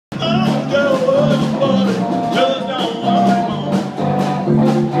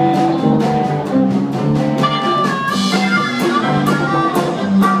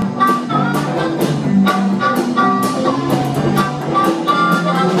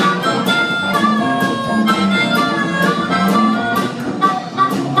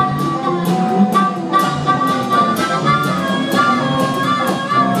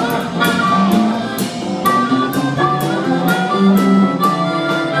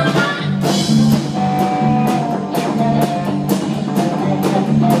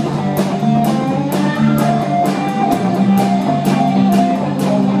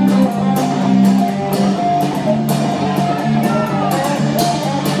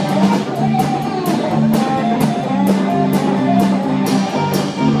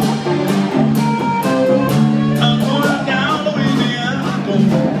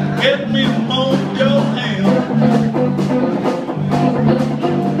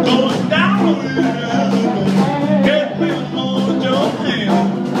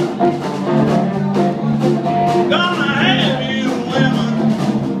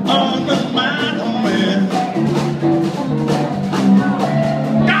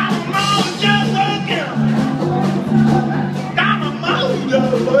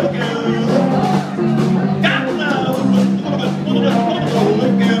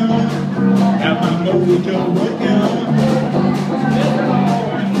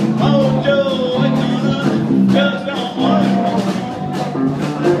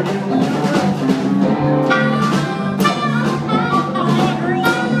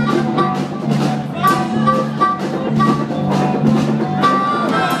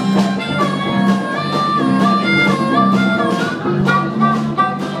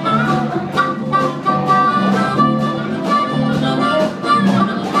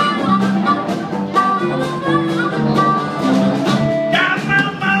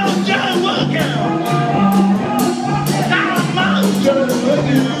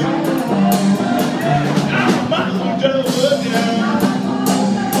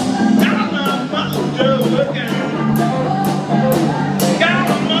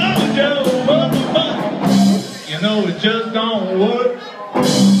just don't work.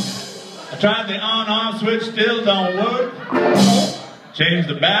 I tried the on-off switch, still don't work. Changed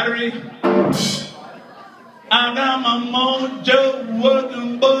the battery. I got my mojo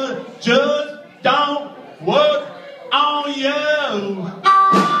working, but just don't work on you.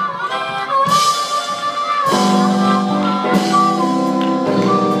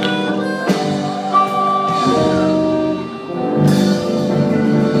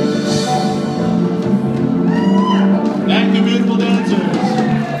 Thank you, beautiful dancers.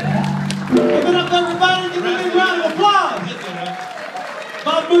 Give it up, everybody. Give a big round of applause.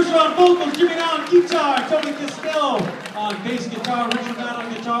 Bob Mercer on vocals, Jimmy on guitar, Tony Costello on bass guitar, Richard Matt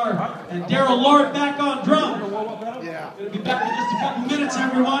on guitar, and Daryl Lord back on drums. Yeah. We'll be back in just a couple minutes,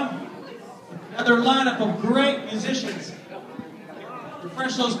 everyone. Another lineup of great musicians.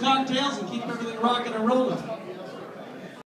 Refresh those cocktails and keep everything rocking and rolling.